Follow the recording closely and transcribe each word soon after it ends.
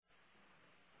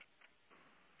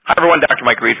Hi, everyone. Dr.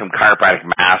 Mike Reed from Chiropractic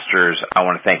Masters. I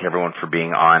want to thank everyone for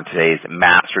being on today's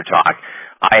Master Talk.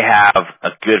 I have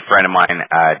a good friend of mine,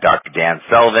 Dr. Dan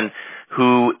Sullivan,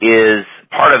 who is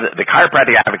part of the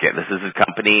Chiropractic Advocate. This is his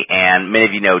company, and many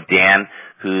of you know Dan,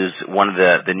 who's one of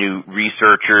the new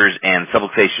researchers and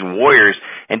subluxation warriors.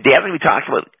 And Dan, we talked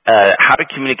about how to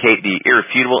communicate the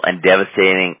irrefutable and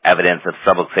devastating evidence of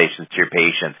subluxations to your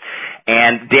patients.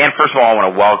 And Dan, first of all, I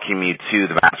want to welcome you to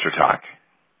the Master Talk.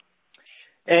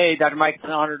 Hey, Dr. Mike, it's an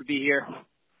honor to be here.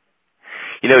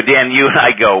 You know, Dan, you and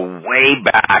I go way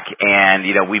back, and,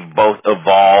 you know, we've both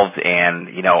evolved,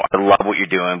 and, you know, I love what you're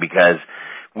doing because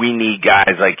we need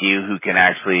guys like you who can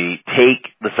actually take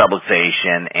the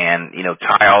subluxation and, you know,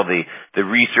 tie all the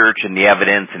research and the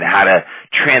evidence and how to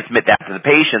transmit that to the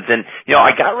patients. And, you know,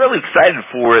 I got really excited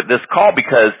for this call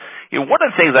because, you know, one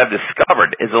of the things I've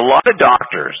discovered is a lot of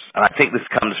doctors, and I think this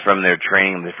comes from their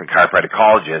training in different chiropractic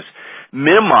colleges,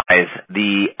 minimize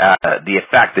the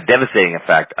effect, the devastating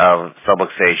effect of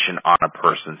subluxation on a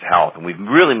person's health. And we've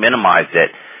really minimized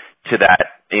it to that,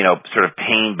 you know, sort of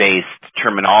pain-based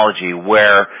terminology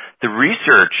where the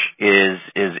research is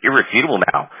irrefutable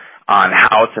now on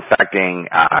how it's affecting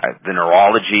the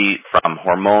neurology from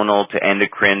hormonal to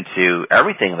endocrine to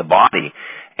everything in the body.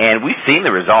 And we've seen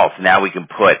the results. Now we can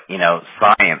put, you know,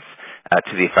 science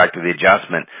to the effect of the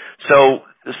adjustment. So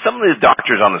some of the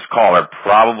doctors on this call are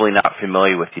probably not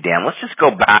familiar with you, Dan. Let's just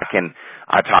go back and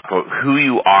talk about who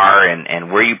you are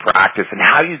and where you practice and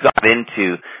how you got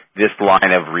into this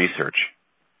line of research.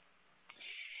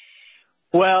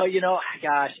 Well, you know,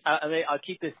 gosh, I'll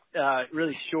keep this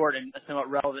really short and somewhat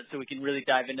relevant so we can really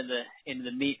dive into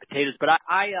the meat and potatoes. But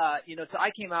you know, so I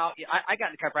came out, I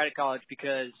got into chiropractic college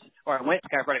I went to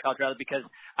chiropractic college rather because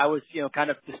I was, you know, kind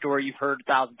of the story you've heard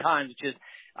 1,000 times, which is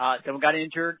someone got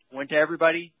injured, went to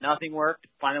everybody, nothing worked,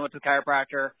 finally went to a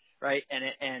chiropractor, right?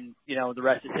 And you know, the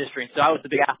rest is history. So I was a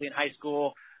big athlete in high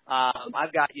school.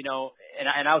 I've got, you know,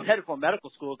 and I was headed for medical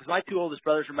school because my two oldest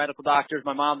brothers are medical doctors.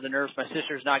 My mom's a nurse. My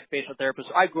sister's an occupational therapist.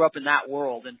 So I grew up in that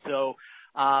world. And so,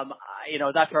 you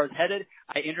know, that's where I was headed.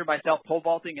 I injured myself pole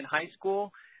vaulting in high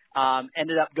school.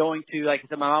 Ended up going to, like I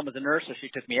said, my mom was a nurse, so she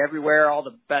took me everywhere, all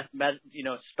the best, you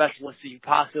know, specialists that you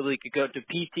possibly could go to,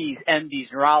 PTs,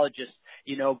 MDs, neurologists,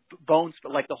 you know, bones,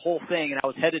 like the whole thing. And I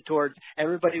was headed towards,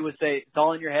 everybody would say, it's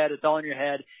all in your head, it's all in your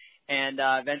head. And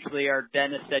eventually our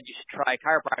dentist said you should try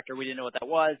chiropractor. We didn't know what that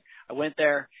was. I went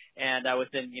there, and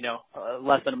within, you know,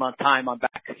 less than a month time, I'm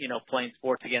back, you know, playing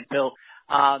sports again. So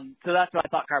that's what I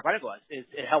thought chiropractic was.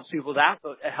 It helps people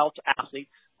it helps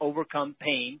athletes overcome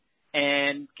pain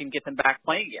and can get them back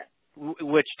playing again,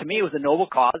 which to me was a noble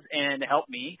cause and it helped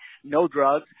me. No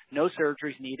drugs, no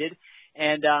surgeries needed.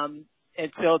 And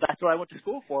so that's what I went to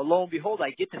school for. Lo and behold, I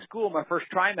get to school my first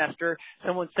trimester.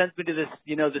 Someone sends me to this,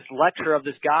 you know, this lecture of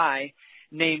this guy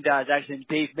named, actually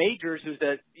Dave Majors, who's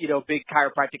a, you know, big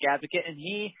chiropractic advocate. And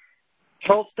he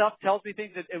tells me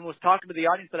things and was talking to the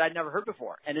audience that I'd never heard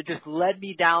before. And it just led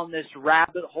me down this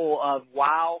rabbit hole of,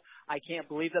 wow, I can't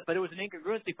believe that. But it was an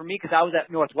incongruency for me because I was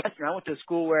at Northwestern. I went to a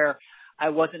school where I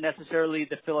wasn't necessarily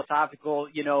the philosophical,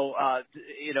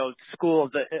 school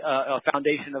of the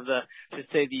foundation of the, should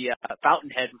say, the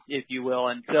fountainhead, if you will.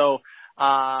 And so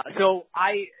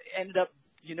I ended up,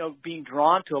 you know, being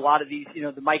drawn to a lot of these, you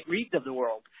know, the Mike Reeds of the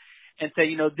world, and say,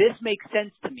 you know, this makes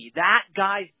sense to me. That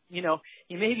guy, you know,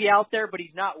 he may be out there, but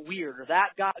he's not weird. Or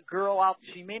that girl out,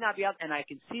 she may not be out, and I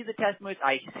can see the testimonies.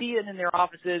 I see it in their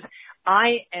offices.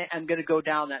 I am going to go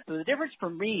down that. So the difference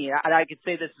for me, and I could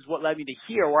say this is what led me to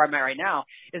here, where I'm at right now,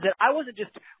 is that I wasn't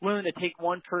just willing to take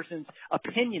one person's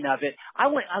opinion of it. I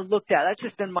looked at it. That's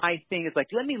just been my thing. It's like,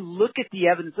 let me look at the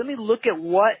evidence. Let me look at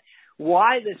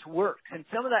why this works. And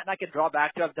some of that, and I could draw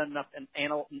back to, I've done enough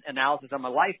analysis on my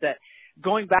life that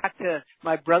going back to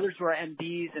my brothers who are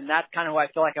MDs, and that's kind of who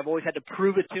I feel like I've always had to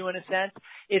prove it to in a sense,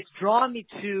 it's drawn me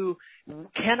to,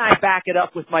 can I back it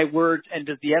up with my words, and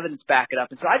does the evidence back it up?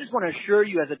 And so I just want to assure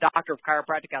you as a doctor of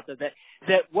chiropractic out there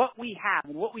that what we have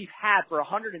and what we've had for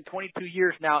 122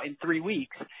 years now in 3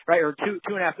 weeks, right, or two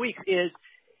and a half weeks is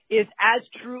as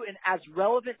true and as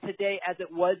relevant today as it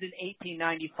was in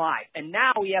 1895. And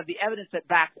now we have the evidence that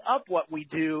backs up what we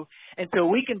do. And so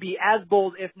we can be as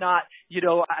bold, if not, you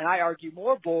know, and I argue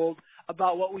more bold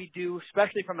about what we do,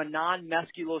 especially from a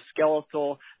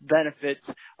non-musculoskeletal benefits,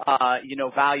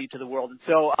 value to the world. And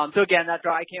so again, after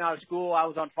I came out of school, I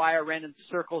was on fire, ran in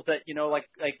circles that, you know, like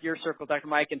your circle, Dr.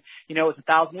 Mike, and, you know, it's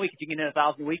 1,000 a week. If you get in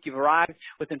 1,000 a week, you've arrived.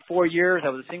 Within 4 years, I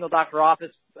was a single doctor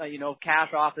office, cash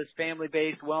office,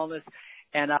 family-based wellness,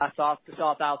 and I saw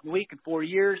 1,000 a week in 4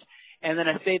 years. And then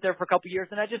I stayed there for a couple of years,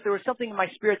 and there was something in my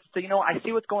spirit that said, I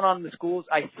see what's going on in the schools.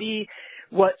 I see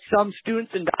what some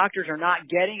students and doctors are not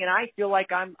getting, and I feel like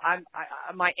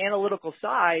my analytical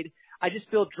side, I just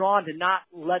feel drawn to not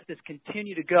let this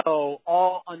continue to go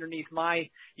all underneath my,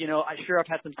 I've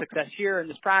had some success here in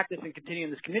this practice and continue in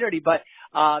this community, but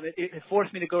it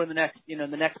forced me to go to the next, the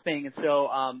next thing. And so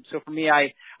for me,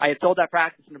 I had sold that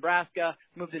practice in Nebraska,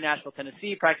 moved to Nashville,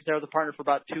 Tennessee, practiced there with a partner for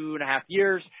about 2.5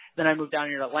 years. Then I moved down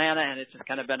here to Atlanta, and it's just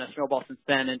kind of been a snowball since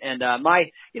then. And I'm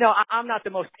not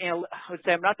the most, I would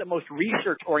say I'm not the most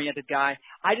research-oriented guy.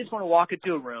 I just want to walk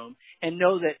into a room and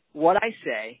know that what I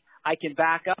say, I can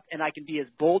back up and I can be as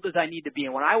bold as I need to be.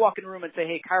 And when I walk in a room and say,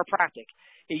 hey, chiropractic,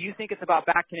 you think it's about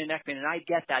back pain and neck pain, and I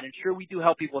get that, and sure, we do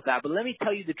help people with that. But let me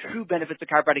tell you the true benefits of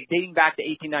chiropractic dating back to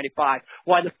 1895,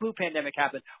 why the flu pandemic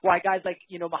happened, why guys like,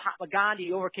 Mahatma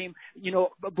Gandhi overcame,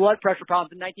 blood pressure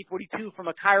problems in 1942 from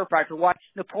a chiropractor, why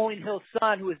Napoleon Hill's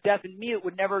son, who was deaf and mute,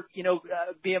 would never,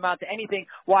 be amount to anything,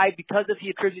 why, because he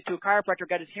attributed to a chiropractor,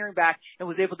 got his hearing back and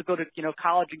was able to go to,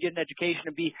 college and get an education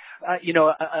and be,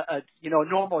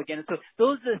 normal again. And so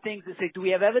those are the things that say, do we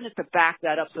have evidence to back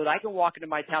that up so that I can walk into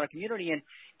my town or community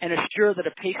and assure that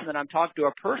a patient that I'm talking to, or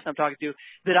a person I'm talking to,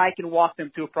 that I can walk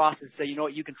them through a process and say, you know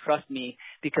what, you can trust me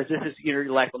because this is, your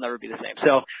life will never be the same.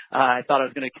 So, I thought I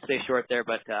was going to stay short there,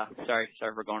 but, sorry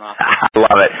for going off. I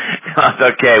love it.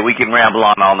 It's okay. We can ramble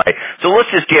on all night. So let's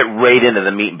just get right into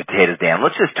the meat and potatoes, Dan.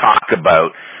 Let's just talk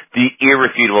about the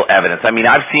irrefutable evidence. I mean,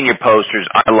 I've seen your posters.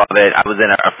 I love it. I was in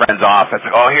a friend's office.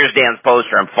 Oh, here's Dan's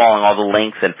poster. I'm following all the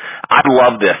links, and I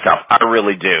love this stuff. I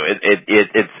really do.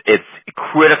 It's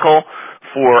critical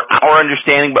for our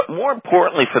understanding, but more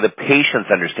importantly for the patient's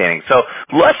understanding. So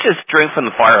let's just drink from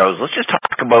the fire hose. Let's just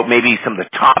talk about maybe some of the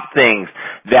top things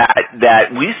that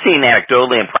we've seen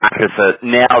anecdotally in practice that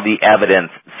now the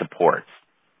evidence supports.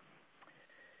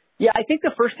 Yeah, I think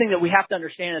the first thing that we have to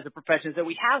understand as a profession is that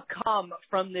we have come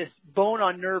from this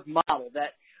bone-on-nerve model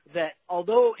that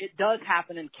although it does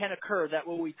happen and can occur, that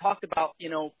when we talked about,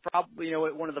 probably,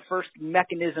 one of the first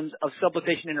mechanisms of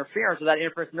subluxation interference of that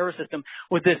interference nervous system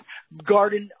was this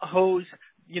garden hose,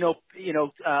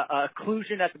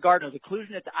 occlusion at the garden hose,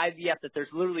 occlusion at the IVF, that there's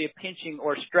literally a pinching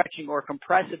or stretching or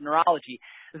compressive neurology.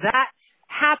 That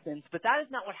happens, but that is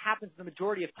not what happens the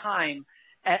majority of time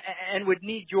and would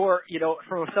need your,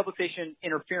 from a subluxation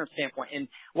interference standpoint. And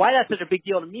why that's such a big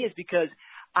deal to me is because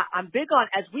I'm big on,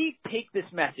 as we take this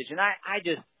message, and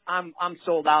I'm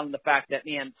sold out on the fact that,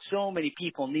 man, so many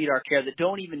people need our care that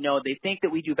don't even know. They think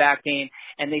that we do back pain,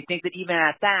 and they think that even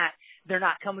at that, they're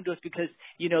not coming to us because,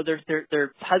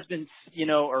 their husbands,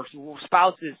 or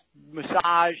spouses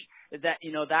massage, that,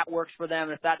 that works for them.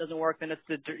 And if that doesn't work, then it's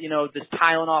this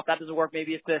Tylenol. If that doesn't work,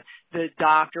 maybe it's the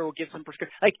doctor will give some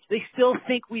prescription. Like, they still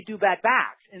think we do bad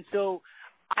backs. And so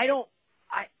I don't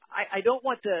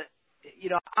want to,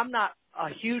 I'm not a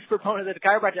huge proponent that the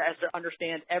chiropractor has to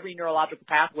understand every neurological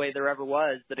pathway there ever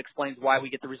was that explains why we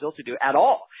get the results we do at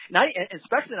all. Not,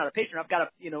 especially not a patient. I've got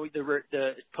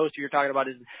the poster you're talking about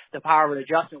is the power of an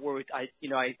adjustment, where I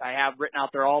have written out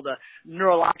there all the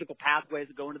neurological pathways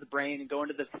that go into the brain and go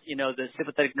into the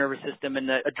sympathetic nervous system and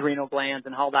the adrenal glands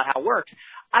and all that, how it works.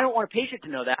 I don't want a patient to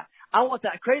know that. I want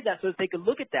that. I created that so that they can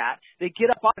look at that. They get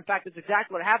up on. In fact, that's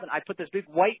exactly what happened. I put this big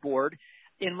whiteboard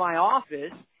in my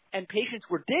office, and patients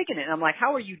were digging it. And I'm like,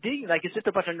 how are you digging? Like, it's just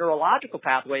a bunch of neurological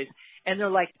pathways. And they're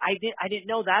like, I didn't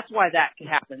know that's why that could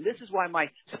happen. This is why my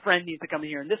friend needs to come in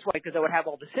here, and this way, because I would have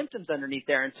all the symptoms underneath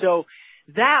there. And so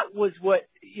that was what,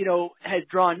 has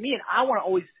drawn me. And I want to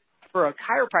always, for a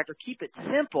chiropractor, keep it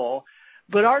simple,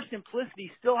 but our simplicity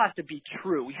still has to be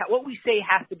true. What we say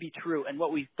has to be true. And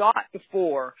what we thought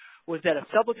before was that if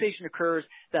subluxation occurs,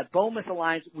 that bone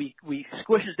misaligns, we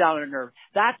squishes down on a nerve.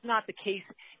 That's not the case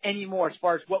anymore as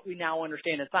far as what we now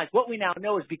understand in science. What we now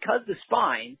know is because the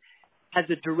spine has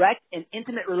a direct and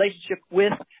intimate relationship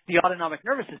with the autonomic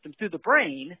nervous system through the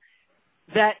brain,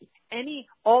 that any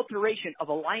alteration of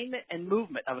alignment and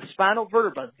movement of a spinal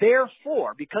vertebra,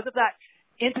 therefore, because of that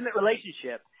intimate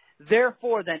relationship,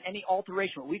 therefore then any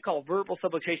alteration, what we call vertebral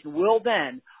subluxation, will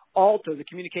then alter the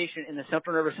communication in the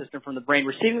central nervous system from the brain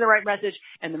receiving the right message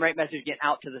and the right message getting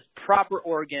out to this proper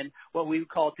organ, what we would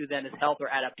call to then is health or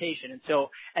adaptation. And so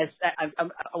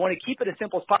I want to keep it as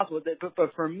simple as possible,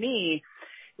 but for me,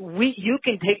 you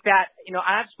can take that,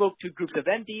 I've spoke to groups of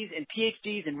MDs and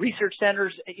PhDs and research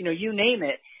centers, you name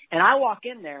it, and I walk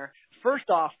in there. First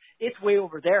off, it's way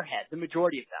over their head, the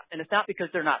majority of them. And it's not because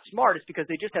they're not smart, it's because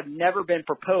they just have never been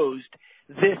proposed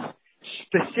this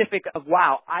specific of,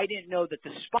 wow, I didn't know that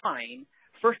the spine,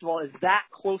 first of all, is that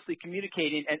closely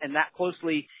communicating and that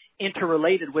closely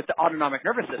interrelated with the autonomic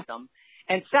nervous system.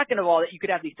 And second of all, that you could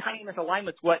have these tiny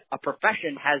misalignments, what a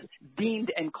profession has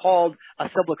deemed and called a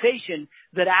subluxation,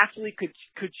 that actually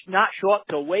could not show up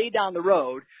till way down the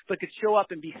road, but could show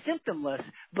up and be symptomless,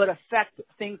 but affect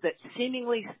things that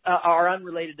seemingly are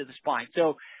unrelated to the spine.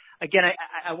 So again,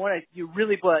 I want to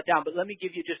really boil it down, but let me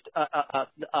give you just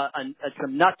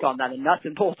some nuts on that, and nuts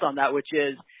and bolts on that, which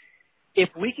is, if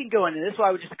we can go in, and this is why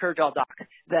I would just encourage all docs,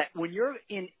 that when you're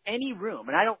in any room,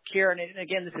 and I don't care, and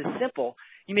again, this is simple,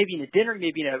 you may be in a dinner, you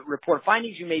may be in a report of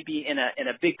findings, you may be in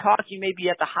a big talk, you may be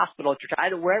at the hospital, at your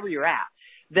child, wherever you're at,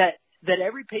 that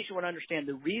every patient would understand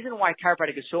the reason why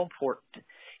chiropractic is so important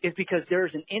is because there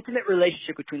is an intimate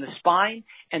relationship between the spine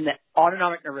and the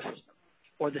autonomic nervous system,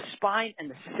 or the spine and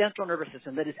the central nervous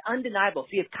system, that is undeniable.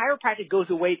 See, if chiropractic goes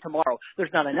away tomorrow, there's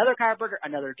not another chiropractor,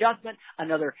 another adjustment,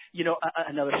 another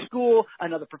school,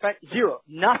 another profession, zero,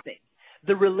 nothing.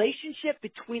 The relationship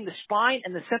between the spine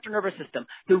and the central nervous system,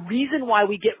 the reason why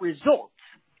we get results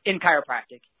in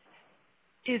chiropractic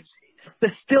is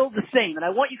still the same. And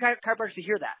I want you chiropractors to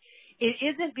hear that. It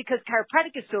isn't because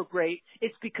chiropractic is so great.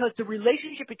 It's because the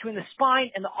relationship between the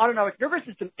spine and the autonomic nervous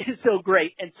system is so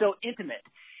great and so intimate.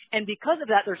 And because of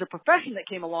that, there's a profession that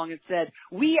came along and said,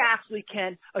 we actually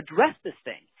can address this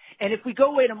thing. And if we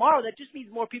go away tomorrow, that just means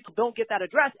more people don't get that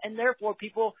addressed, and therefore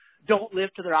people don't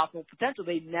live to their optimal potential.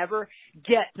 They never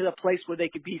get to the place where they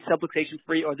could be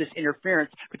subluxation-free, or this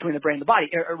interference between the brain and the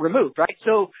body removed, right?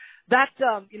 So that's,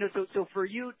 so for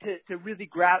you to really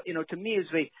grab, to me, is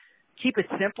keep it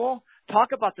simple.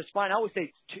 Talk about the spine. I always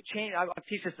say, I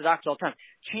teach this to doctors all the time.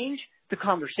 Change the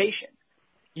conversation.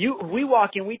 We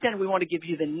walk in, we want to give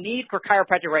you the need for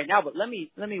chiropractic right now, but let me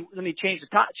change the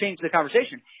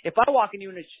conversation. If I walk in you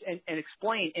and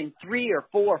explain in 3 or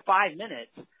 4 or 5 minutes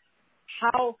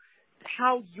how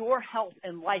your health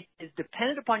and life is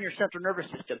dependent upon your central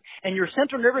nervous system, and your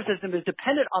central nervous system is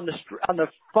dependent on the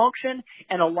function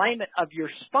and alignment of your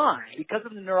spine because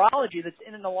of the neurology that's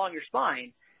in and along your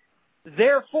spine,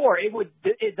 therefore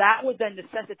that would then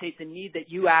necessitate the need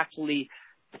that you actually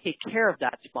take care of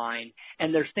that spine.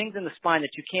 And there's things in the spine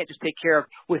that you can't just take care of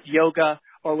with yoga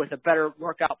or with a better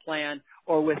workout plan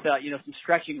or with some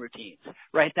stretching routines,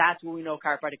 right? That's when we know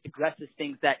chiropractic addresses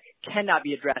things that cannot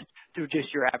be addressed through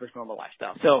just your average normal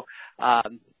lifestyle. So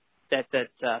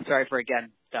sorry for,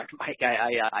 again, Dr. Mike,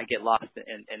 I get lost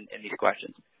in these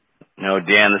questions. No,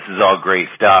 Dan, this is all great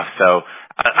stuff. So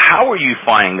how are you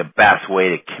finding the best way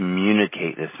to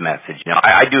communicate this message?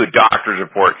 I do a doctor's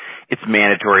report. It's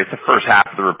mandatory. It's the first half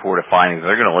of the report of findings.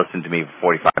 They're going to listen to me for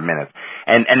 45 minutes.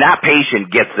 And that patient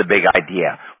gets the big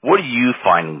idea. What are you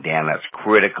finding, Dan, that's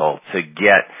critical to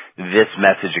get this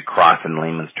message across in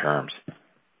layman's terms?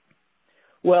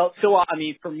 Well, so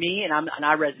for me, and I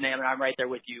resonate. I'm right there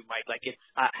with you, Mike. Like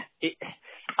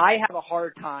I have a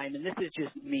hard time, and this is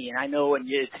just me, and I know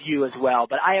it's you as well.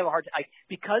 But I have a hard time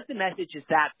because the message is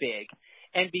that big,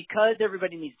 and because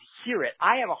everybody needs to hear it.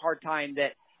 I have a hard time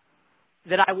that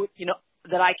I would,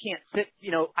 that I can't sit.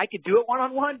 I could do it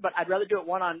one-on-one, but I'd rather do it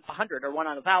 1 on 100 or 1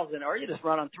 on 1,000, or you just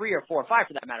run on 3 or 4 or 5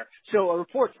 for that matter. So a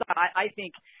report, I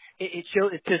think. It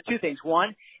does 2 things.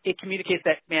 One, it communicates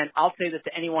that, man, I'll say this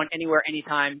to anyone, anywhere,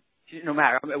 anytime, no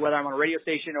matter whether I'm on a radio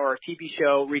station or a TV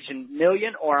show reaching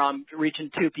million or I'm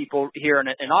reaching 2 people here in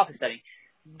an office setting.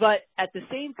 But at the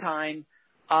same time,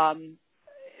 the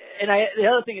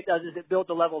other thing it does is it builds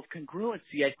a level of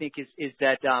congruency, I think, is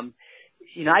that,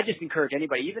 I just encourage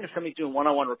anybody, even if somebody's doing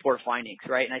one-on-one report findings,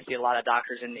 right? And I see a lot of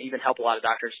doctors and even help a lot of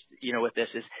doctors, with this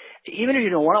is even if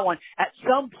you're doing one-on-one, at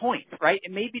some point, right?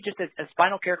 It may be just a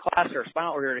spinal care class or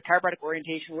or a chiropractic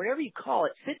orientation, whatever you call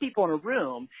it, sit people in a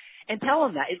room and tell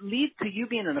them that. It leads to you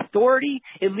being an authority.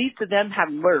 It leads to them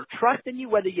having more trust in you,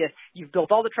 whether you've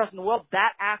built all the trust in the world.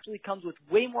 That actually comes with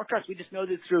way more trust. We just know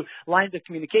this through lines of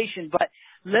communication. But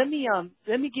let me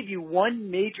give you one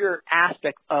major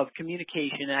aspect of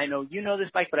communication. And I know you know this,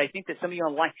 Mike, but I think that some of you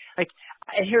online, and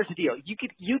here's the deal.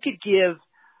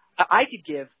 I could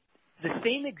give the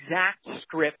same exact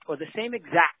script or the same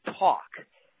exact talk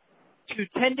to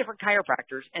 10 different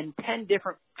chiropractors, and 10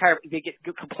 different they get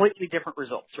completely different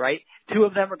results, right? 2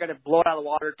 of them are going to blow it out of the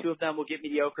water. 2 of them will get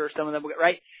mediocre. Some of them will get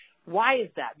right. Why is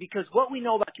that? Because what we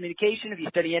know about communication, if you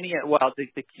study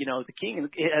the king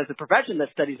as a profession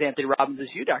that studies Anthony Robbins is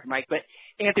you, Dr. Mike, but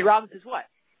Anthony Robbins is what?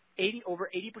 Over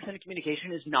 80% of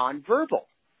communication is nonverbal.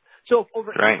 So if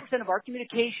over 80% of our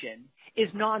communication is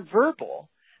nonverbal,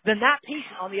 then that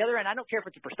patient on the other end, I don't care if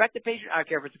it's a prospective patient, I don't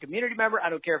care if it's a community member, I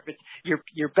don't care if it's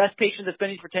your best patient that's been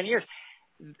here for 10 years,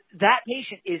 that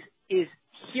patient is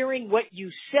hearing what you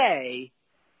say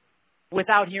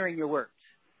without hearing your words,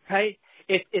 right?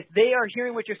 If they are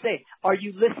hearing what you're saying, are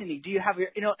you listening? Do you have your,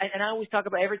 and I always talk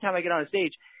about every time I get on a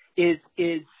stage, is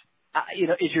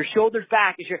your shoulders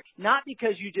back? Not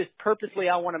because you just purposely,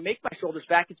 I want to make my shoulders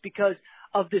back. It's because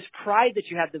of this pride that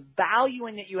you have, the value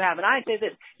in that you have. And I say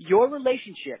this, your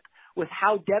relationship with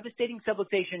how devastating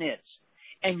subluxation is,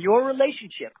 and your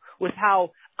relationship with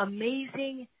how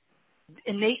amazing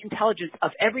innate intelligence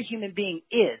of every human being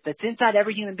is, that's inside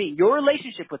every human being, your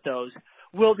relationship with those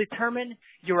will determine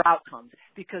your outcomes,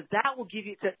 because that will give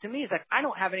you, to me, it's like, I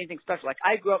don't have anything special. Like,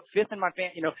 I grew up fifth in my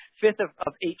family, fifth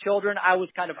of 8 children. I was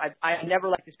I never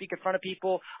liked to speak in front of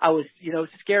people. I was,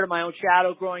 scared of my own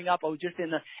shadow growing up. I was just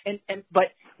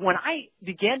but when I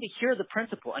began to hear the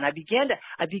principle, and I began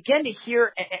to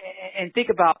hear and think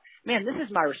about, man, this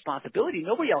is my responsibility.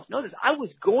 Nobody else knows this. I was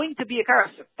going to be a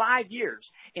chiropractor for 5 years,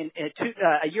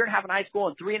 a year and a half in high school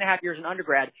and 3.5 years in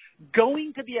undergrad,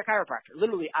 going to be a chiropractor.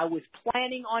 Literally, I was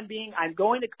planning on I'm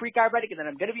going to pre-chiropractic, and then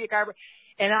I'm going to be a chiropractor.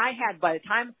 And by the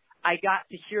time I got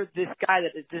to hear this guy,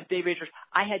 this Dave Achers,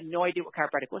 I had no idea what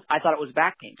chiropractic was. I thought it was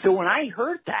back pain. So when I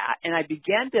heard that and I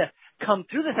began to come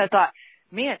through this, I thought,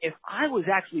 man, if I was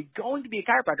actually going to be a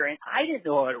chiropractor and I didn't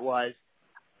know what it was,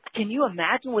 can you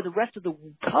imagine where the rest of the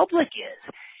public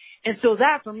is? And so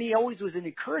that for me always was an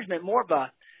encouragement, more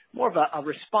of a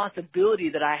responsibility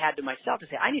that I had to myself to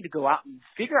say, I need to go out and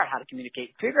figure out how to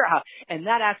communicate, and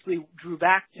that actually drew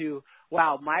back to,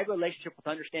 wow, my relationship with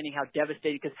understanding how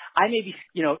devastating, because I may be,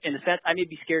 in a sense, I may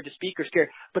be scared to speak or scared,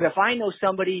 but if I know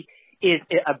somebody a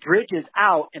bridge is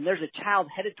out and there's a child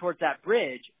headed towards that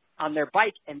bridge on their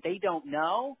bike and they don't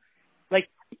know, like,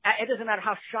 it doesn't matter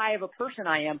how shy of a person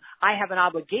I am, I have an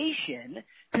obligation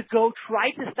to go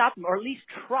try to stop them, or at least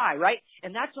try, right?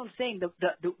 And that's what I'm saying.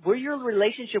 Where your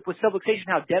relationship with subluxation,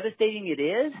 how devastating it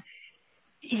is,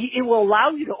 it will allow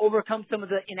you to overcome some of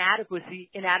the inadequacies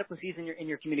in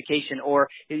your communication, or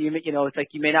it's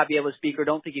like you may not be able to speak or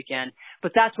don't think you can.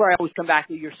 But that's where I always come back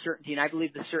to your certainty, and I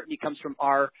believe the certainty comes from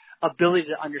our ability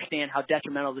to understand how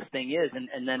detrimental this thing is,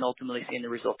 and then ultimately seeing the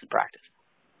results in practice.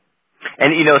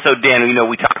 And, so Dan,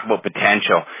 we talk about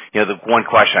potential. The one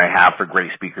question I have for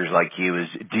great speakers like you is,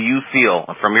 do you feel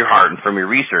from your heart and from your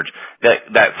research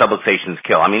that subluxations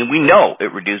kill? I mean, we know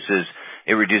it reduces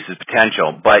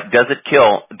potential, but does it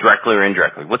kill directly or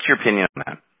indirectly? What's your opinion on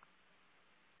that?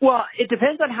 Well, it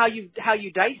depends on how you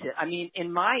dice it. I mean,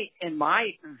 in my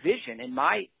vision,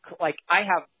 I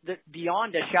have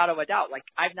beyond a shadow of a doubt, like,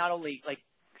 I've not only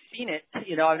seen it,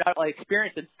 I've not only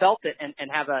experienced and felt it and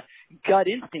have a gut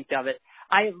instinct of it,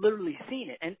 I have literally seen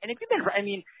it. And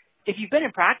if you've been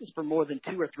in practice for more than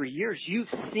 2 or 3 years, you've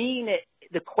seen it.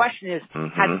 The question is,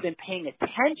 have you been paying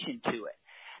attention to it?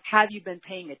 Have you been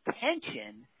paying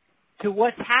attention to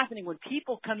what's happening when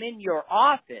people come in your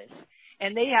office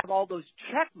and they have all those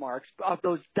check marks of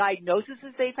those diagnoses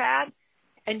they've had,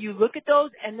 and you look at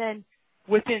those, and then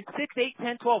within 6, 8,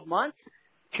 10, 12 months,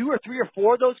 2 or 3 or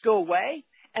 4 of those go away?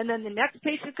 And then the next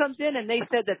patient comes in and they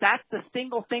said that that's the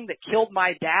single thing that killed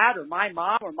my dad or my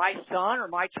mom or my son or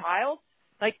my child.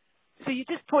 Like, so you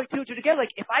just point 2 and 2 together.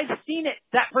 Like, if I've seen it,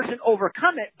 that person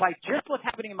overcome it by just what's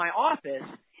happening in my office,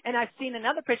 and I've seen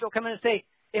another patient come in and say,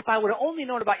 if I would have only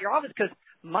known about your office because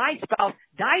my spouse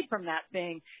died from that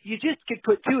thing, you just could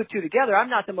put 2 and 2 together. I'm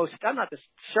not the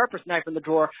sharpest knife in the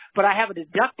drawer, but I have a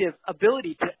deductive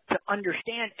ability to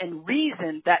understand and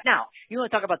reason that. Now, you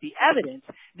want to talk about the evidence,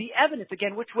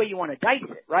 again, which way you want to dice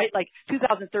it, right? Like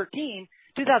 2013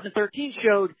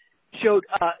 showed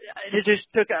it just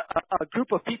took a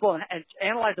group of people and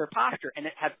analyzed their posture, and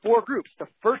it had 4 groups. The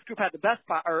first group had the best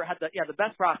the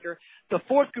best posture. The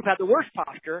fourth group had the worst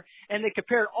posture, and they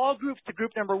compared all groups to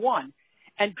group number 1.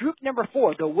 And group number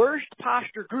 4, the worst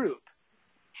posture group,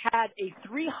 had a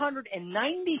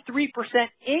 393%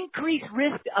 increased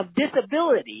risk of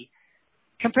disability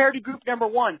compared to group number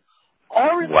 1.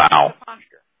 All related to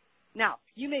posture. Now,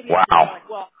 you may be like,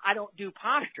 well, I don't do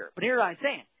posture, but here's what I'm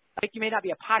saying. Like, you may not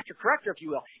be a posture corrector, if you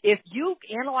will. If you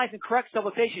analyze and correct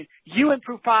subluxation, you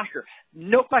improve posture.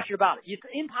 No question about it. It's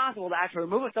impossible to actually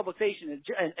remove a subluxation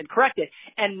and correct it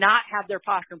and not have their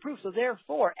posture improve. So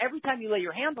therefore, every time you lay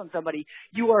your hands on somebody,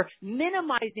 you are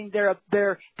minimizing their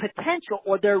potential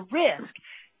or their risk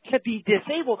to be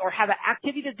disabled or have an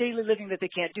activity of daily living that they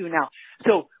can't do. Now,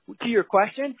 so to your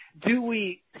question, do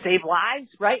we save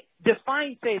lives, right?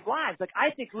 Define save lives. Like,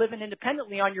 I think living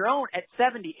independently on your own at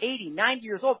 70, 80, 90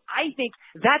 years old, I think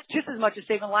that's just as much as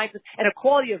saving lives and a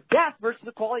quality of death versus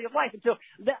a quality of life. And so,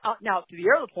 now to the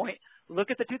earlier point,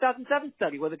 look at the 2007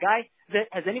 study where the guy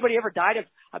has anybody ever died of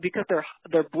because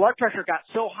their blood pressure got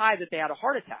so high that they had a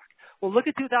heart attack? Well, look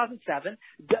at 2007.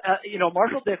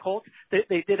 Marshall Dickholz.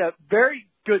 They did a very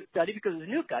good study because it was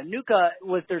NUCA. NUCA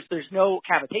was there's no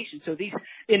cavitation, so these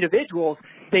individuals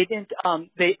they didn't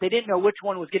know which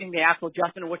one was getting the actual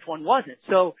adjustment and which one wasn't.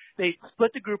 So they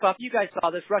split the group up. You guys saw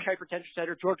this. Rush Hypertension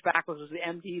Center. George Backles was the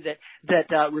MD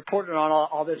that reported on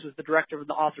all this, was the director and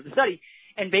the author of the study.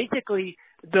 And basically,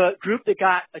 the group that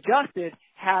got adjusted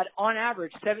had, on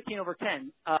average,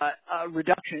 17/10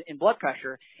 reduction in blood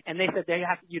pressure, and they said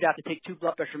you'd have to take 2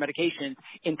 blood pressure medications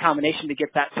in combination to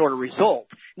get that sort of result.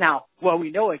 Now, well,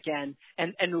 we know again,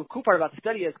 and the cool part about the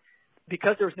study is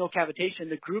because there was no cavitation,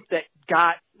 the group that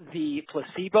got the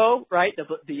placebo, right, the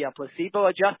placebo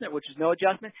adjustment, which is no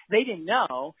adjustment, they didn't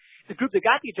know. The group that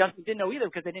got the adjustment didn't know either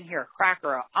because they didn't hear a crack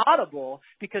or an audible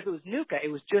because it was NUCA. It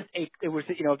was just a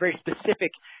very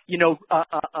specific,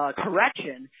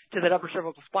 correction to that upper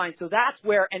cervical spine. So that's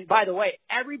where, and by the way,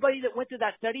 everybody that went through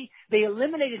that study, they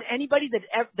eliminated anybody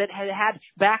that had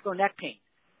back or neck pain.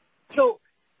 So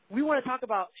we want to talk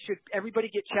about should everybody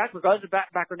get checked regardless of back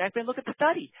or neck pain. Look at the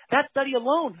study. That study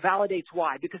alone validates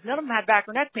why, because none of them had back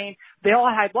or neck pain. They all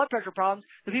had blood pressure problems.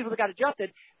 The people that got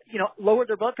adjusted, lowered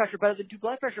their blood pressure better than 2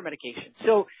 blood pressure medications.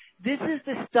 So this is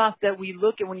the stuff that we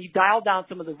look at when you dial down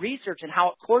some of the research and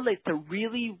how it correlates to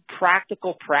really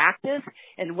practical practice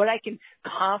and what I can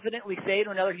confidently say to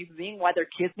another human being why their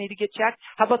kids need to get checked.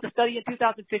 How about the study in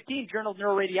 2015, Journal of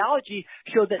Neuroradiology,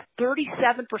 showed that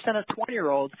 37% of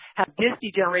 20-year-olds have disc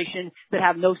degeneration that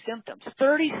have no symptoms.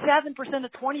 37%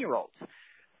 of 20-year-olds.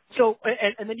 So,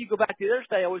 and then you go back to the other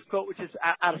study I always quote, which is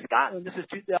out of Scotland. This is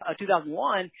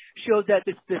 2001, showed that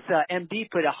this MD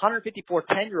put 154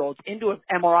 10-year-olds into an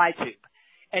MRI tube,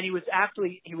 and he didn't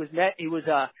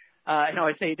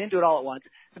do it all at once,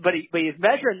 but he was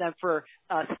measuring them for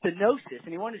stenosis,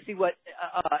 and he wanted to see what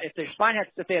if they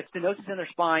had stenosis in their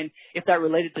spine, if that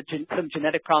related to some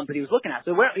genetic problems that he was looking at.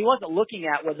 So he wasn't looking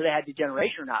at whether they had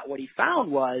degeneration or not. What he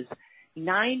found was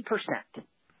 9%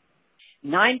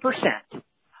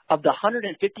 of the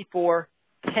 154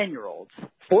 10-year-olds,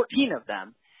 14 of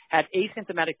them had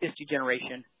asymptomatic disc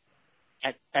degeneration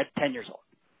at 10 years old.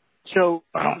 So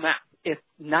do the math. If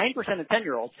 9% of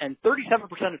 10-year-olds and 37%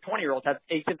 of 20-year-olds have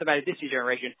asymptomatic disc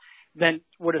degeneration, then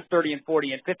what does 30 and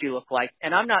 40 and 50 look like?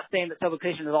 And I'm not saying that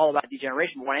subluxation is all about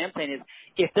degeneration, but what I am saying is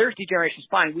if there's degeneration of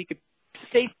spine, we could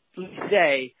safely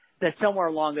say that somewhere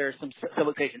along there is some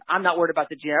subluxation. I'm not worried about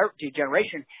the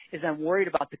degeneration, I'm worried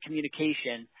about the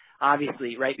communication,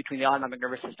 obviously, right, between the autonomic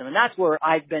nervous system. And that's where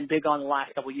I've been big on the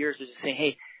last couple of years, is saying,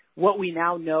 hey, what we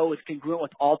now know is congruent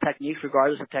with all techniques,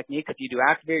 regardless of technique. If you do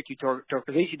activator, you do torque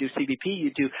release, you do CBP,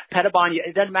 you do Pettibon,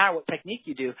 it doesn't matter what technique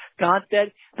you do. Don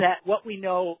said that what we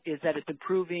know is that it's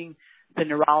improving the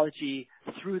neurology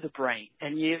through the brain.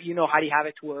 And you know Heidi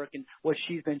Havik's work and what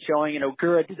she's been showing. And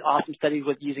Ogura did awesome studies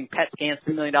with using PET scans,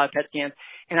 $3 million PET scans.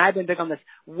 And I've been big on this.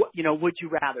 Would you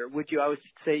rather? I would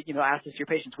say, ask this to your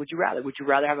patients, would you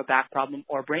rather have a back problem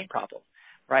or a brain problem,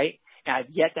 right? And I've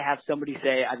yet to have somebody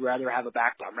say, I'd rather have a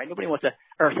back problem, right? Nobody wants to,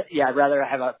 I'd rather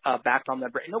have a back problem than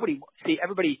a brain.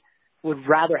 Everybody would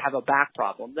rather have a back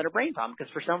problem than a brain problem,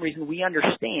 because for some reason we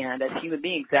understand as human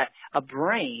beings that a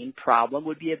brain problem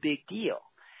would be a big deal,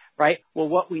 right? Well,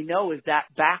 what we know is that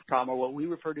back problem, or what we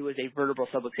refer to as a vertebral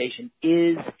subluxation,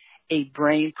 is a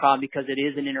brain problem because it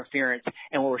is an interference,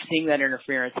 and when we're seeing that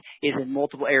interference is in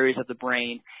multiple areas of the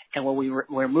brain. And when we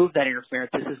remove that interference,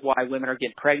 this is why women are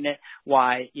getting pregnant,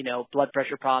 why, blood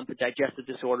pressure problems, the digestive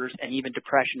disorders, and even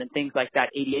depression and things like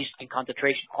that, ADHD and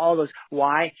concentration, all those.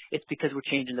 Why? It's because we're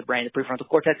changing the brain. The prefrontal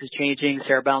cortex is changing, the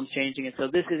cerebellum's changing, and so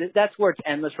that's where it's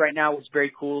endless right now. What's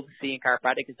very cool to see in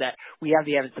chiropractic is that we have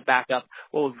the evidence to back up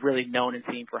what we've really known and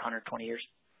seen for 120 years.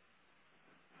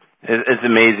 It's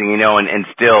amazing, and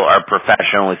still our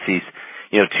profession only sees,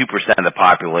 2% of the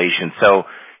population. So,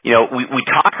 we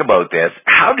talk about this.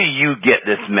 How do you get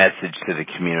this message to the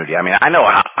community? I mean, I know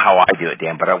how I do it,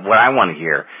 Dan, but what I want to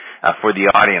hear for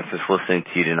the audience that's listening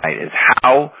to you tonight is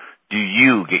how do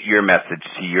you get your message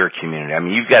to your community? I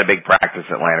mean, you've got a big practice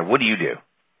in Atlanta. What do you do?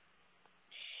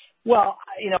 Well,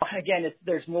 again,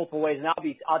 there's multiple ways, and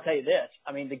I'll tell you this.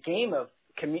 I mean, the game of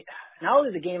not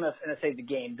only the game of, and I say the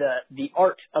game, the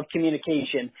art of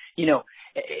communication,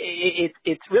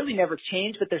 it's really never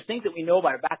changed, but there's things that we know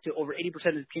about. Back to over 80%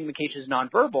 of the communication is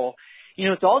nonverbal.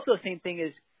 It's also the same thing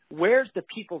as where's the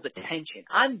people's attention?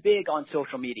 I'm big on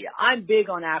social media. I'm big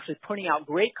on actually putting out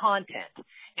great content.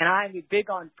 And I'm big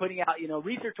on putting out,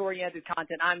 research-oriented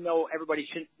content. I know everybody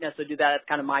shouldn't necessarily do that. That's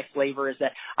kind of my flavor, is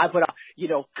that I put out,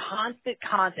 constant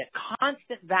content,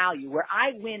 constant value, where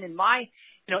I win in my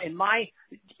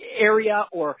area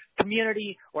or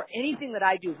community or anything that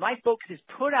I do. My focus is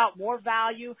put out more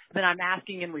value than I'm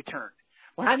asking in return.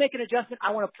 when I make an adjustment,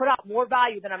 I want to put out more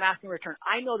value than I'm asking in return.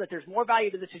 I know that there's more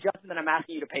value to this adjustment than I'm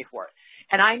asking you to pay for it.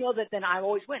 And I know that then I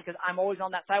always win because I'm always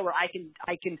on that side where I can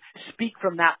speak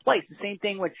from that place. The same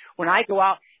thing when I go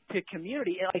out to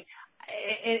community,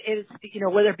 it's,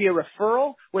 whether it be a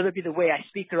referral, whether it be the way I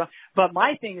speak through, but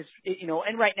my thing is,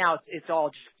 and right now it's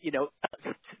all just,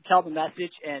 tell the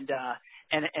message and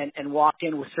walk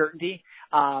in with certainty,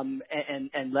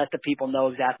 and let the people know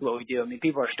exactly what we do. I mean,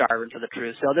 people are starving for the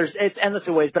truth. So it's endless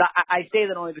of ways, but I say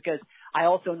that only because I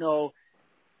also know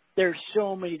there's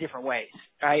so many different ways,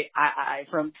 right?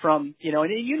 From, and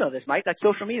you know this, Mike, like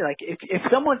social media, like if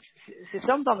someone's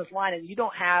on this line and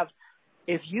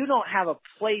if you don't have a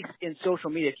place in social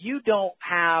media, if you don't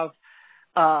have,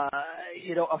 a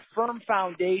firm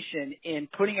foundation in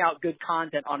putting out good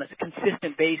content on a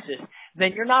consistent basis,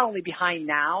 then you're not only behind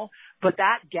now, but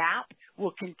that gap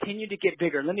will continue to get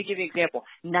bigger. Let me give you an example.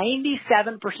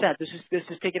 97%, this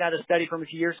is taken out of a study from a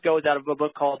few years ago, it's out of a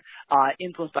book called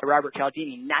Influence by Robert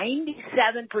Cialdini.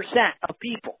 97% of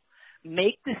people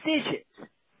make decisions,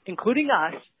 including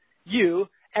us, you,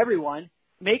 everyone,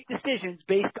 make decisions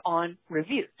based on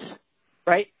reviews,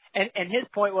 right? And his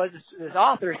point was, this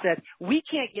author said, we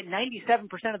can't get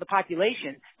 97% of the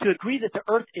population to agree that the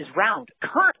earth is round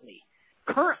currently.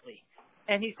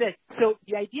 And he said, so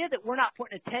the idea that we're not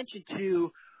putting attention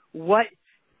to what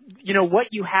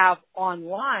you have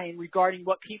online regarding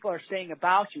what people are saying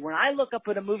about you. When I look up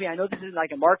at a movie, I know this isn't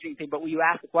like a marketing thing, but when you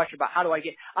ask the question about how do I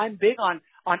I'm big on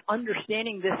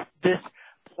understanding this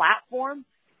platform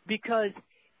because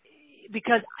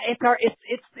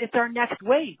it's our next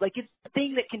wave. Like it's the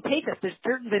thing that can take us. There's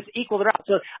certain that's equal to out.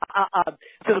 So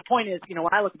the point is, when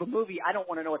I look at a movie, I don't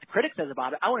want to know what the critic says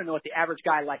about it. I want to know what the average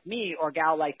guy like me or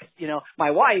gal like,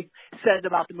 my wife says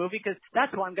about the movie because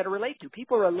that's who I'm going to relate to.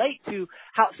 People relate to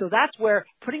so that's where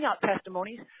putting out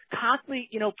testimonies, constantly,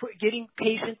 getting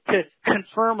patients to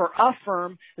confirm or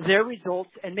affirm their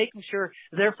results and making sure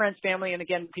their friends, family, and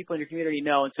again, people in your community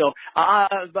know. And so,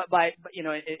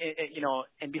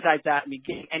 and besides that,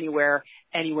 getting anywhere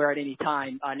at any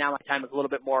time. Now my time is a little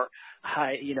bit more,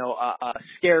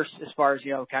 scarce as far as,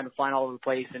 kind of flying all over the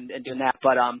place and doing that.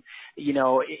 But,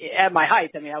 at my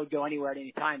height, I would go anywhere at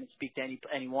any time and speak to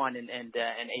anyone and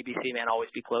ABC, man,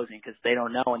 always be closing because they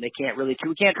don't know and we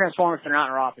can't transform if they're not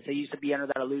in our office. They used to be under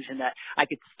that illusion that I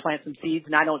could plant some seeds,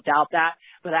 and I don't doubt that.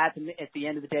 But at the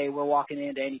end of the day, we're walking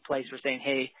into any place, we're saying,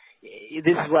 hey,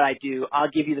 this is what I do.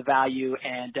 I'll give you the value,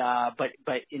 and but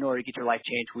in order to get your life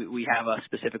changed, we have a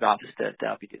specific office to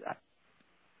help you do that.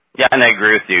 Yeah, and I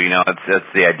agree with you.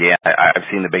 That's the idea. I've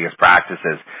seen the biggest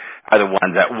practices are the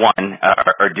ones that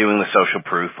are doing the social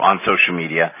proof on social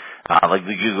media, like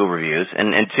the Google reviews,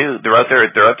 and two, they're out there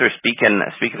speaking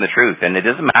the truth. And it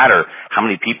doesn't matter how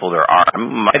many people there are.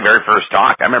 My very first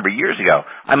talk, I remember years ago,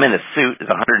 I'm in a suit, it's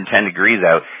 110 degrees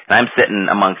out, and I'm sitting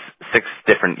amongst 6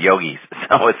 different yogis.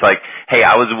 So it's like, hey,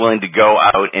 I was willing to go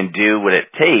out and do what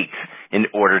it takes in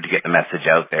order to get the message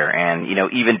out there. And,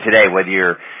 even today, whether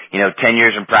you're, 10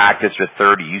 years in practice or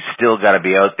 30, you still got to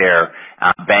be out there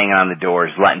banging on the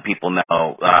doors, letting people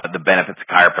know the benefits of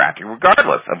chiropractic,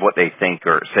 regardless of what they think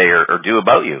or say or do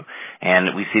about you.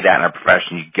 And we see that in our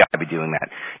profession. You got to be doing that.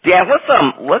 Dan,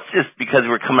 let's just, because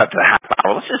we're coming up to the half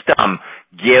hour, let's just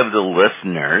give the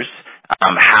listeners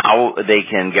how they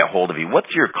can get hold of you.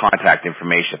 What's your contact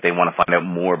information if they want to find out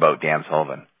more about Dan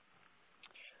Sullivan?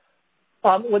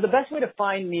 Well, the best way to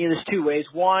find me is 2 ways.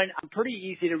 One, I'm pretty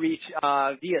easy to reach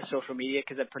via social media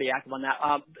because I'm pretty active on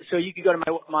that. So you can go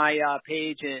to my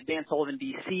page, Dan Sullivan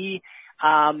DC,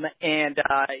 and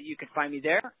you can find me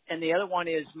there. And the other one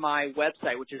is my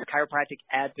website, which is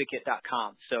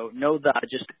chiropracticadvocate.com. So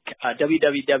just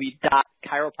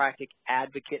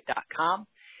www.chiropracticadvocate.com.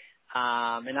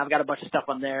 And I've got a bunch of stuff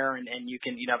on there, and you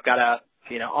can, I've got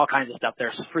all kinds of stuff.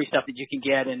 There's free stuff that you can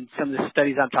get and some of the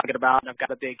studies I'm talking about. And I've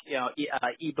got a big,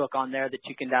 ebook on there that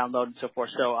you can download and so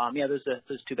forth. So, those are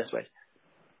 2 best ways.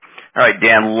 All right,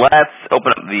 Dan, let's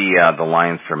open up the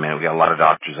lines for a minute. We got a lot of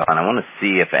doctors on. I want to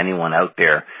see if anyone out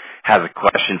there has a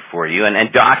question for you.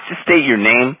 And doc, just state your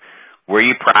name, where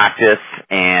you practice,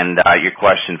 and your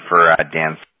question for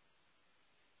Dan.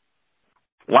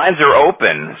 Lines are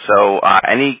open, so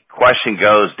any question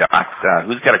goes, doc.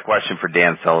 Who's got a question for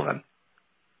Dan Sullivan?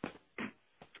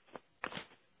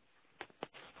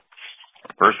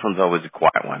 First one's always a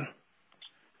quiet one.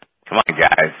 Come on,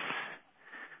 guys.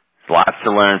 There's lots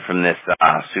to learn from this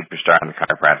superstar in the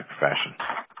chiropractic profession.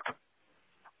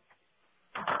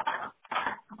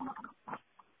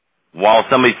 While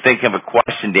somebody's thinking of a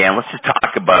question, Dan, let's just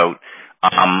talk about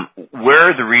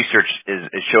where the research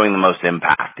is showing the most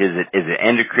impact. Is it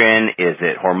endocrine? Is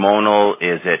it hormonal?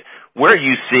 Is it where are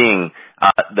you seeing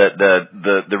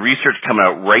the research coming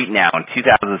out right now in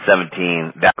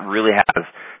 2017 that really has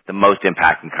the most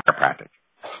impact in chiropractic?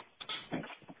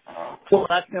 Well,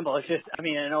 that's simple. It's just, I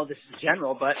mean, I know this is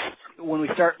general, but when we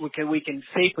start, we can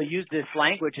safely use this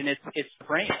language, and it's the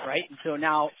brain, right? And so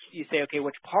now you say, okay,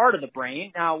 which part of the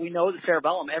brain? Now we know the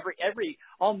cerebellum.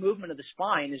 All movement of the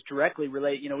spine is directly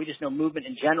related. We just know movement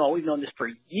in general. We've known this for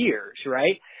years,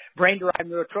 right? Brain-derived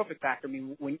neurotrophic factor,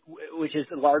 which is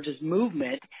the largest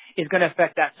movement, is going to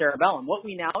affect that cerebellum. What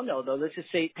we now know, though, let's just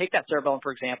say, take that cerebellum,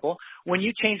 for example. When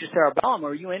you change the cerebellum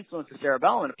or you influence the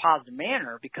cerebellum in a positive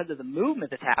manner because of the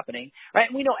movement that's happening, right?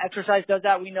 And we know exercise does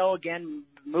that. We know, again,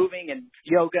 moving and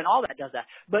yoga and all that does that.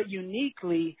 But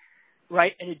uniquely,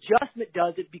 right, an adjustment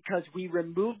does it because we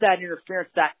remove that interference,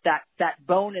 that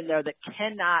bone in there that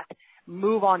cannot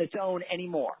move on its own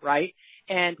anymore, right?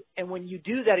 And when you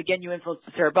do that, again, you influence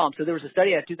the cerebellum. So there was a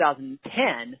study out of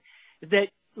 2010 that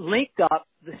linked up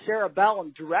the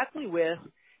cerebellum directly with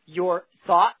your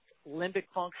thought, limbic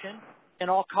function, and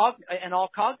all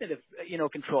cognitive,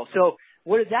 control. So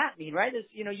what does that mean, right? Is,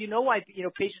 why,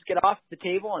 patients get off the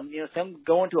table and, some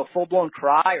go into a full-blown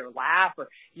cry or laugh or,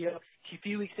 a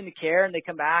few weeks into care and they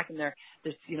come back and they're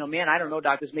just, man, I don't know,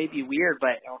 doc, this may be weird,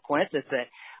 but or coincidence that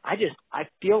I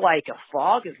feel like a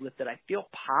fog is lifted. I feel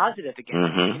positive again,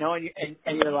 mm-hmm.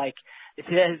 and you're like, it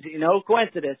says,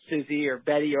 coincidence, Susie or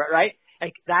Betty, or right?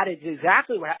 Like that is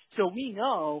exactly what happened. So we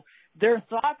know their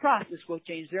thought process will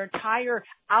change, their entire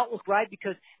outlook, right?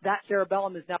 Because that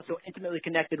cerebellum is now so intimately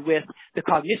connected with the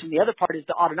cognition. The other part is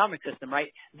the autonomic system,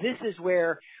 right? This is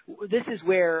where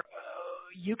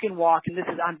you can walk, and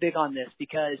I'm big on this,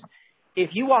 because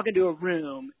if you walk into a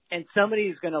room and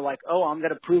somebody's going to I'm going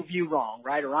to prove you wrong,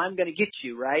 right? Or I'm going to get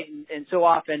you, right? And so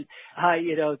often,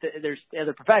 there's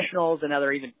other professionals and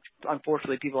other, even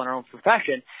unfortunately people in our own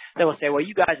profession that will say, well,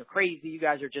 you guys are crazy. You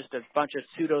guys are just a bunch of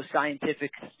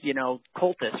pseudo-scientific,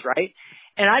 cultists, right?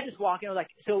 And I just walk in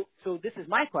so this is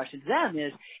my question to them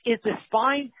is the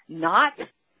spine not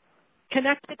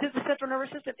connected to the central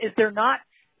nervous system? Is there not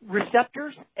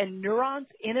receptors and neurons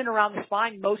in and around the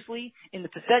spine, mostly in the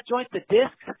facet joints, the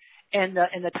discs, and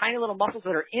the tiny little muscles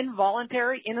that are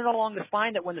involuntary in and along the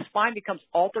spine, that when the spine becomes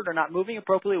altered or not moving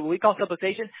appropriately, what we call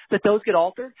subluxation, that those get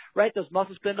altered, right? Those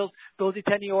muscle spindles, Golgi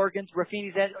tendon organs,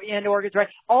 Ruffini's end organs, right?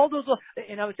 All those,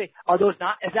 and I would say,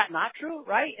 is that not true,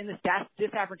 right? In this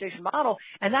disafferentation model.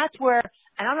 And that's where,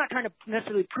 and I'm not trying to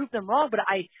necessarily prove them wrong, but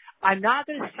I'm not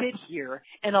going to sit here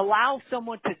and allow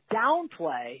someone to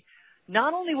downplay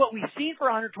not only what we've seen for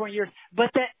 120 years, but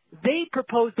that they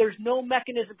propose there's no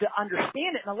mechanism to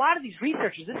understand it. And a lot of these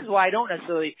researchers, this is why I don't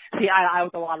necessarily see eye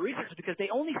with a lot of researchers, because they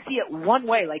only see it one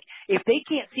way. Like, if they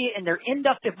can't see it in their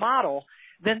inductive model,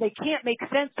 then they can't make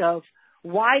sense of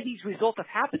why these results have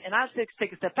happened. And I would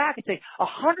take a step back and say,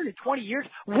 120 years,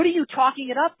 what are you chalking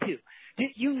it up to?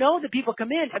 You know that people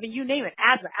come in, you name it,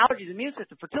 asthma, allergies, immune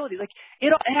system, fertility,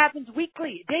 it happens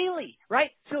weekly, daily,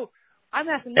 right? So I'm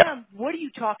asking them, what do you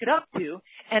chalk it up to?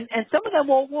 And some of them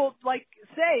will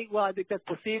say, well, I think that's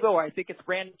placebo, or I think it's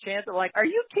random chance. They're like, are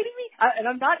you kidding me? And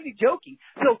I'm not even joking.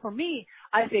 So for me,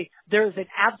 I say there's an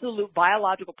absolute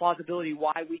biological plausibility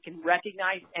why we can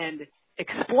recognize and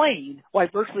explain why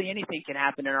virtually anything can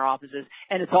happen in our offices,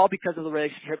 and it's all because of the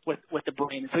relationship with the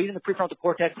brain. So even the prefrontal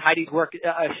cortex, Heidi's work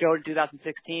showed in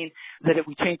 2016 that if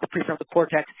we change the prefrontal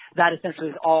cortex, that essentially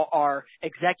is all our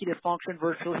executive function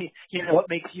virtually. What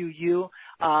makes you,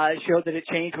 showed that it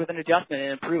changed with an adjustment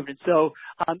and improved. And so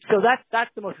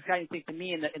that's the most exciting thing to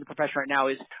me in the profession right now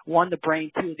is, one, the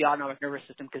brain, two, the autonomic nervous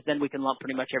system, because then we can lump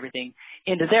pretty much everything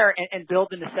into there and build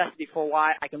the necessity for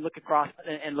why I can look across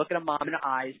and look at a mom in the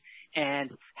eyes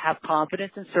and have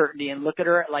confidence and certainty and look at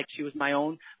her like she was my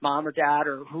own mom or dad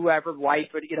or whoever, wife,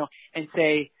 or, and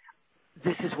say,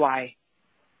 this is why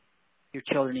your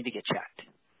children need to get checked,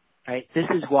 right? This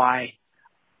is why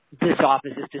this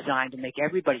office is designed to make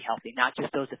everybody healthy, not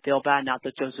just those that feel bad, not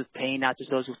just those with pain, not just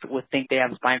those who would think they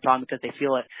have a spine problem because they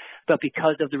feel it, but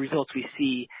because of the results we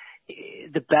see.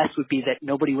 The best would be that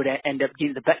nobody would end up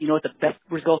getting the best. You know what the best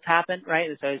results happen,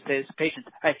 right? As I say to patients,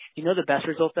 right? The best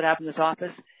results that happen in this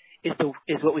office is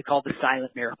what we call the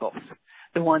silent miracles.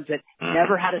 The ones that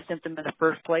never had a symptom in the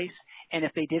first place, and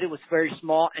if they did, it was very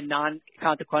small and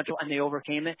non-consequential, and they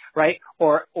overcame it, right?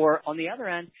 Or on the other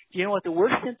end, do you know what the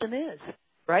worst symptom is,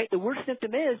 right? The worst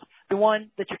symptom is the one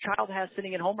that your child has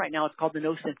sitting at home right now. It's called the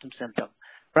no symptom,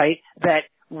 right? That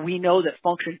we know that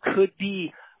function could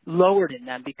be lowered in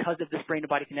them because of this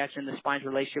brain-to-body connection, the spine's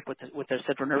relationship with the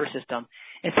central nervous system.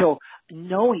 And so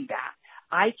knowing that,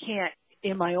 I can't,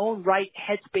 in my own right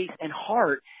headspace and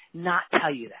heart, not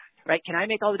tell you that. right? Can I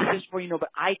make all the decisions for you? No, but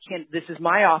I can't. This is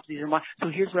my office. These are my. So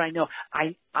here's what I know.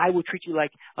 I will treat you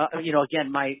like,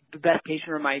 again, my best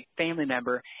patient or my family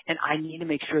member, and I need to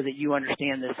make sure that you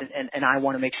understand this, and I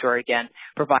want to make sure, again,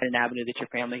 provide an avenue that your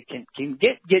family can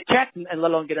get checked and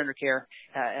let alone get under care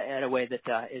in a way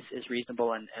that is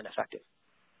reasonable and effective.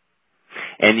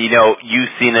 And, you've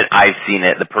seen it, I've seen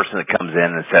it, the person that comes in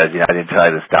and says, I didn't tell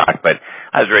you this, doc, but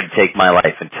I was ready to take my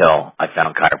life until I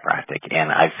found chiropractic. And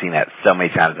I've seen that so many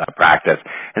times in my practice.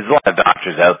 There's a lot of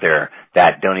doctors out there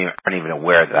that aren't even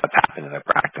aware that that's happened in their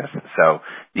practice. So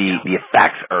the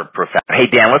effects are profound. Hey,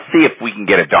 Dan, let's see if we can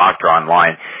get a doctor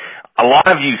online. A lot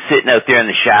of you sitting out there in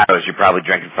the shadows, you're probably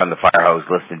drinking from the fire hose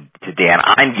listening to Dan.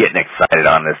 I'm getting excited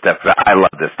on this stuff. I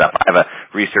love this stuff. I have a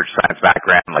research science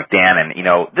background like Dan, and,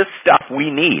 this stuff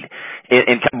we need.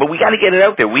 But we got to get it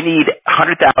out there. We need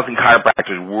 100,000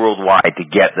 chiropractors worldwide to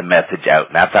get the message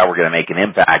out, and that's how we're going to make an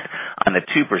impact on the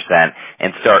 2%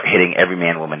 and start hitting every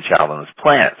man, woman, child on this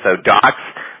planet. So, docs,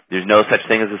 there's no such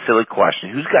thing as a silly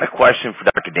question. Who's got a question for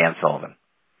Dr. Dan Sullivan?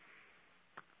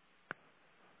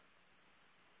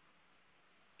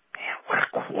 What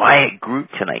a quiet group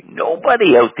tonight.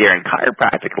 Nobody out there in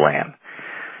chiropractic land.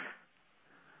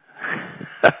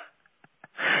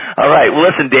 All right. Well,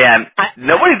 listen, Dan.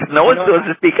 No one's supposed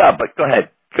to speak up, but go ahead.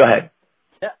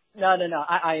 No.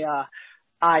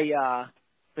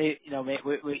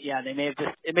 They may have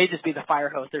just. It may just be the fire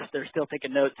hose. They're still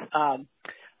taking notes.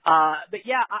 But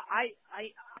yeah,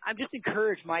 I'm just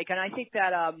encouraged, Mike, and I think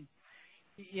that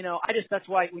that's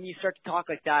why when you start to talk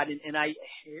like that, and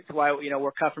it's why,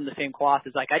 we're cut from the same cloth,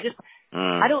 is like,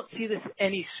 I don't see this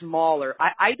any smaller.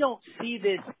 I don't see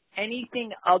this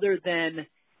anything other than,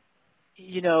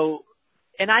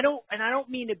 and I don't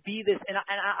mean to be this, and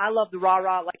I love the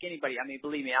rah-rah like anybody. I mean,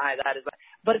 believe me,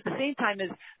 but at the same time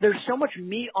there's so much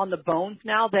meat on the bones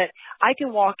now that I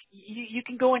can walk, you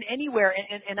can go in anywhere,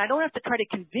 and I don't have to try to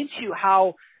convince you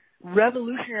how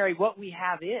revolutionary what we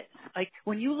have is. Like,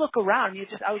 when you look around,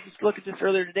 I was just looking at this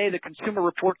earlier today, the Consumer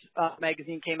Reports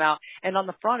magazine came out, and on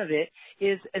the front of it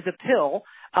is a pill.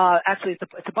 Actually,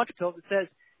 it's a bunch of pills.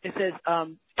 It says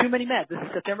too many meds. This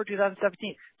is September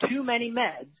 2017. Too many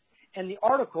meds. And the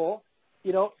article,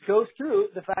 goes through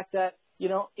the fact that,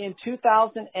 in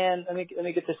 2000 and let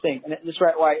me get this thing. And this is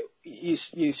right why you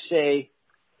say,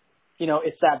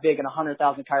 it's that big and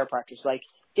 100,000 chiropractors. Like,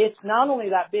 it's not only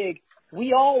that big,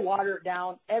 we all water it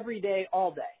down every day,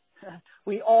 all day.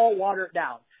 We all water it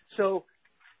down. So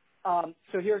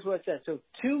here's what it says. So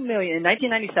 2 million in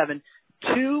 1997,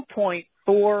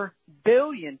 2.4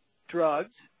 billion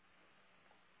drugs.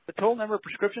 The total number of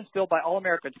prescriptions filled by all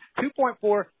Americans,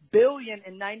 2.4 billion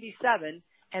in 97,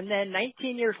 and then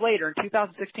 19 years later, in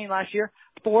 2016 last year,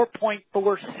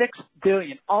 4.46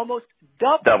 billion, almost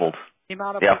doubled the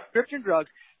amount of prescription drugs.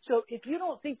 So if you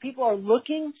don't think people are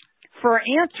looking for an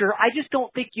answer, I just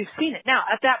don't think you've seen it. Now,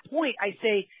 at that point, I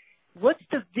say, what's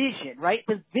the vision, right?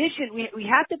 The vision, we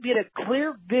have to get a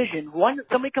clear vision.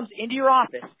 Somebody comes into your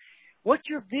office. What's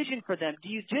your vision for them? Do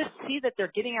you just see that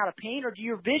they're getting out of pain, or do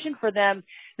you vision for them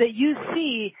that you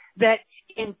see that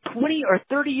in 20 or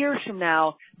 30 years from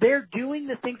now, they're doing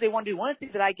the things they want to do? One of the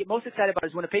things that I get most excited about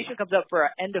is when a patient comes up for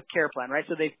an end of care plan, right?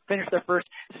 So they finish their first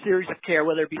series of care,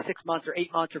 whether it be 6 months or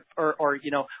 8 months or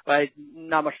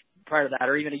not much prior to that,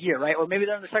 or even a year, right? Or maybe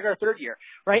they're in the second or third year,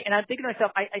 right? And I'm thinking to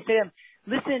myself, I say to them,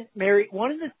 listen, Mary,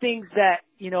 one of the things that,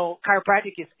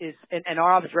 chiropractic is and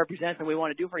our office represents and we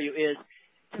want to do for you is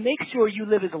to make sure you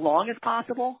live as long as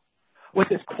possible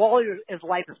with as quality as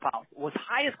life as possible, with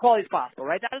highest quality as possible,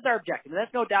 right? That is our objective. And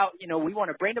that's no doubt, we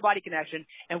want a brain-to-body connection,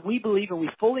 and we believe and we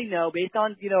fully know, based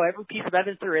on, every piece of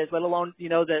evidence there is, let alone,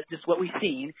 just what we've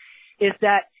seen, is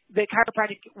that the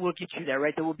chiropractic will get you there,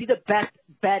 right? That will be the best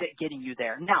bet at getting you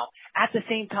there. Now, at the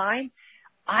same time,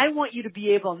 I want you to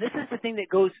be able, and this is the thing that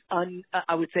goes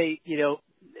I would say,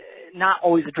 not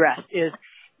always addressed, is,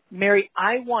 Mary,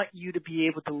 I want you to be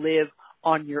able to live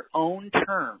on your own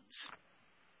terms,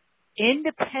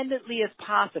 independently as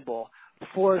possible,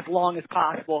 for as long as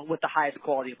possible, with the highest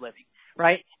quality of living,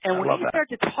 right? And when you start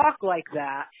to talk like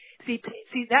that, see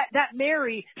that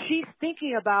Mary, she's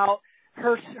thinking about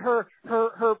her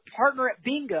partner at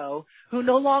bingo, who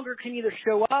no longer can either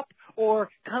show up or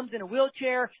comes in a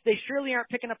wheelchair. They surely aren't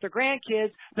picking up their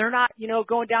grandkids. They're not,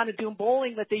 going down to doing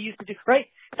bowling that they used to do, right?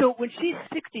 So when she's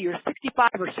 60 or 65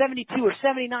 or 72 or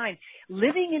 79,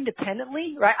 living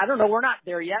independently, right? I don't know, we're not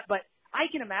there yet, but I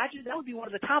can imagine that would be one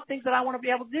of the top things that I want to be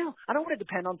able to do. I don't want to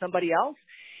depend on somebody else.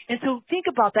 And so think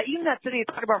about that. Even that study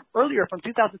I talked about earlier from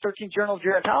 2013 Journal of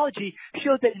Gerontology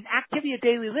showed that an activity of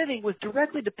daily living was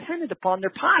directly dependent upon their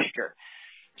posture.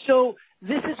 So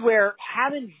this is where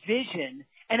having vision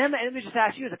And then let me just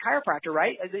ask you as a chiropractor,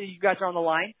 right? You guys are on the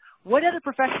line. What other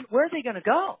profession, where are they going to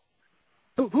go?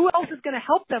 Who else is going to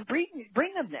help them bring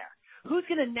them there? Who's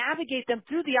going to navigate them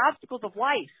through the obstacles of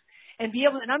life and be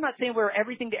able, and I'm not saying we're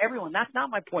everything to everyone. That's not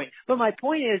my point. But my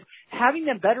point is having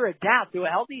them better adapt through a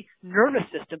healthy nervous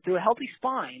system, through a healthy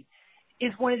spine,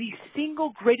 is one of the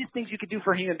single greatest things you could do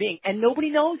for a human being. And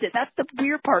nobody knows it. That's the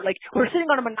weird part. Like, we're sitting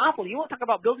on a monopoly. You want to talk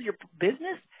about building your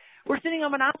business? We're sitting on a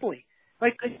monopoly.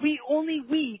 Like, we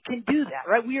can do that,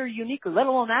 right? We are unique, let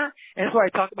alone that. And that's why I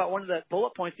talk about one of the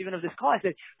bullet points even of this call. I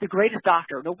said, the greatest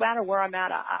doctor, no matter where I'm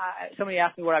at, somebody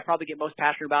asked me what I probably get most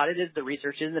passionate about. It is the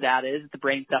research, it is the data, it is the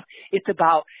brain stuff. It's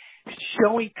about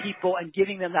showing people and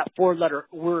giving them that 4-letter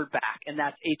word back, and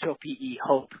that's HOPE,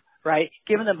 hope, right?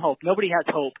 Giving them hope. Nobody has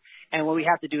hope. And what we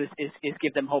have to do is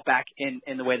give them hope back in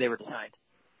the way they were designed.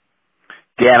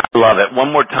 Dan, I love it.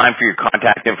 One more time for your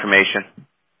contact information.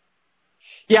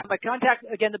 Yeah, my contact,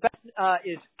 again, the best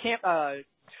is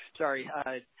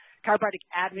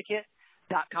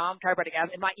chiropracticadvocate.com.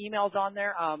 And my email's on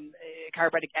there,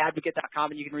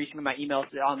 chiropracticadvocate.com, and you can reach me. My email's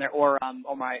on there, or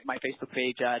my Facebook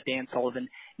page, Dan Sullivan,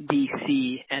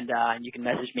 DC, and you can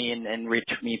message me and reach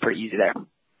me pretty easy there.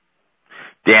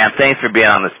 Dan, thanks for being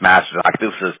on this Master Doc.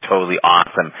 This is totally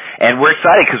awesome. And we're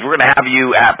excited because we're going to have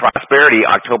you at Prosperity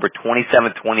October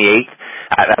 27th, 28th.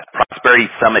 That's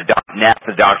prosperitysummit.net.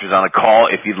 The doctor's on the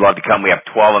call. If you'd love to come, we have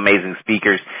 12 amazing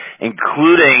speakers,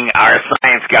 including our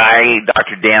science guy,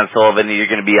 Dr. Dan Sullivan.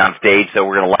 You're going to be on stage, so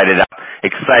we're going to light it up.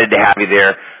 Excited to have you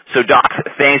there. So, Doc,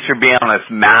 thanks for being on this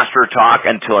Master Talk.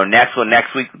 Until our next one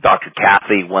next week, Dr.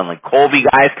 Kathy Wendland Colby,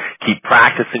 guys. Keep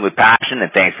practicing with passion,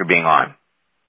 and thanks for being on.